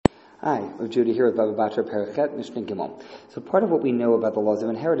Hi, I'm Judy here with Baba Batra Perichet, Mishnah Gimel. So part of what we know about the laws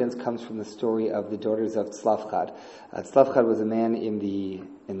of inheritance comes from the story of the daughters of Tzlafchad. Tzlafchad was a man in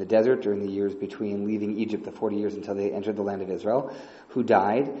the desert during the years between leaving Egypt, the 40 years until they entered the land of Israel, who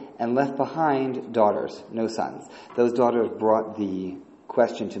died and left behind daughters, no sons. Those daughters brought the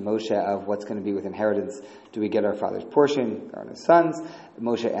question to Moshe of what's going to be with inheritance. Do we get our father's portion? There are no sons.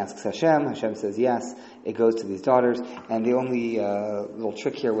 Moshe asks Hashem. Hashem says yes. It goes to these daughters. And the only little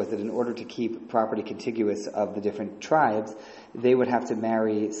trick here was that in order to keep property contiguous of the different tribes, they would have to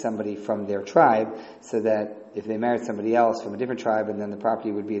marry somebody from their tribe, so that if they married somebody else from a different tribe, and then the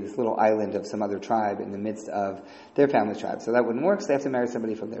property would be this little island of some other tribe in the midst of their family's tribe. So that wouldn't work, so they have to marry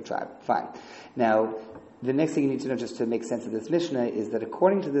somebody from their tribe. Fine. Now, the next thing you need to know, just to make sense of this Mishnah, is that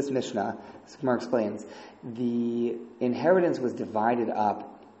according to this Mishnah, as Gemara explains, the inheritance was divided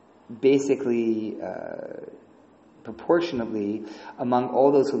up basically proportionately among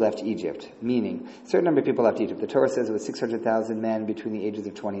all those who left Egypt, meaning a certain number of people left Egypt. The Torah says it was 600,000 men between the ages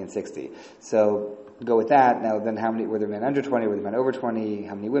of 20 and 60. So go with that. Now then, how many were there men under 20, were there men over 20,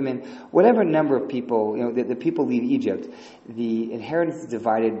 how many women? Whatever number of people, the people leave Egypt, the inheritance is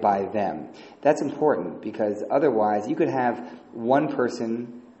divided by them. That's important, because otherwise you could have one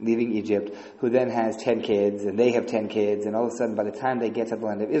person leaving Egypt, who then has 10 kids, and they have 10 kids, and all of a sudden, by the time they get to the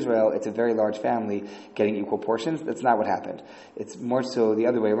land of Israel, it's a very large family getting equal portions. That's not what happened. It's more so the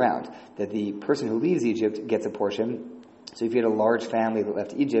other way around, that the person who leaves Egypt gets a portion. So if you had a large family that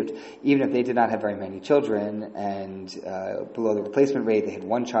left Egypt, even if they did not have very many children, and below the replacement rate, they had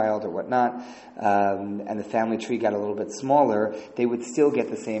one child or whatnot, and the family tree got a little bit smaller, they would still get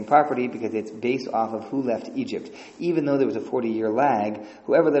the same property, because it's based off of who left Egypt. Even though there was a 40-year lag,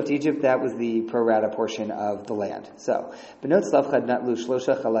 whoever left Egypt, that was the pro rata portion of the land. So, Benot Tzlafchad natlu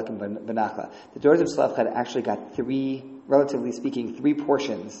shlosha chalakim b'nacha. The daughters of Tzlafchad actually got relatively speaking, three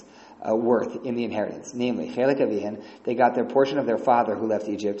portions worth in the inheritance. Namely, Chelek Avihin, they got their portion of their father who left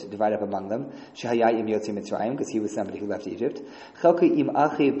Egypt, divided up among them. Shehaya im Yotzi Mitzrayim, because he was somebody who left Egypt. Chelke im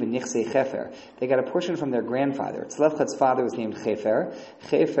Achiv b'nichsei Chefer, they got a portion from their grandfather. Tzlafchad's father was named Chefer.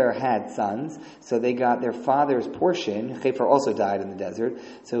 Chefer had sons, so they got their father's portion. Chefer also died in the desert,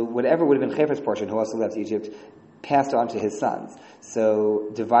 so whatever would have been Chefer's portion, who also left Egypt, passed on to his sons. So,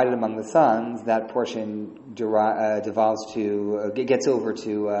 divided among the sons, that portion devolves to, gets over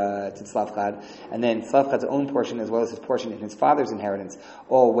to Tzlafchad, and then Tzlafchad's own portion, as well as his portion in his father's inheritance,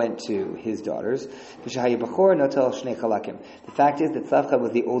 all went to his daughters. The fact is that Tzlafchad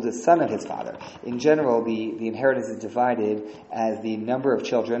was the oldest son of his father. In general, the inheritance is divided as the number of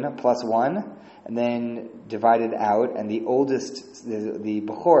children plus one, and then divided out, and the oldest, the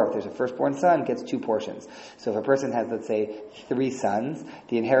Bechor, if there's a firstborn son, gets two portions. So if a person has, let's say, 3 sons,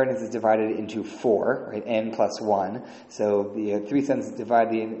 the inheritance is divided into 4, right, n plus 1. So the 3 sons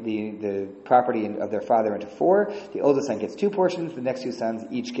divide the property of their father into 4. The oldest son gets 2 portions, the next 2 sons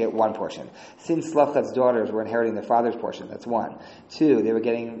each get 1 portion. Since Tzlafchad's daughters were inheriting their father's portion, that's 1. 2, they were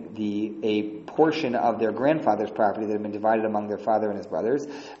getting a portion of their grandfather's property that had been divided among their father and his brothers,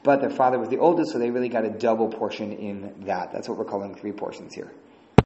 but their father was the oldest, so they really got a double portion in that. That's what we're calling 3 portions here.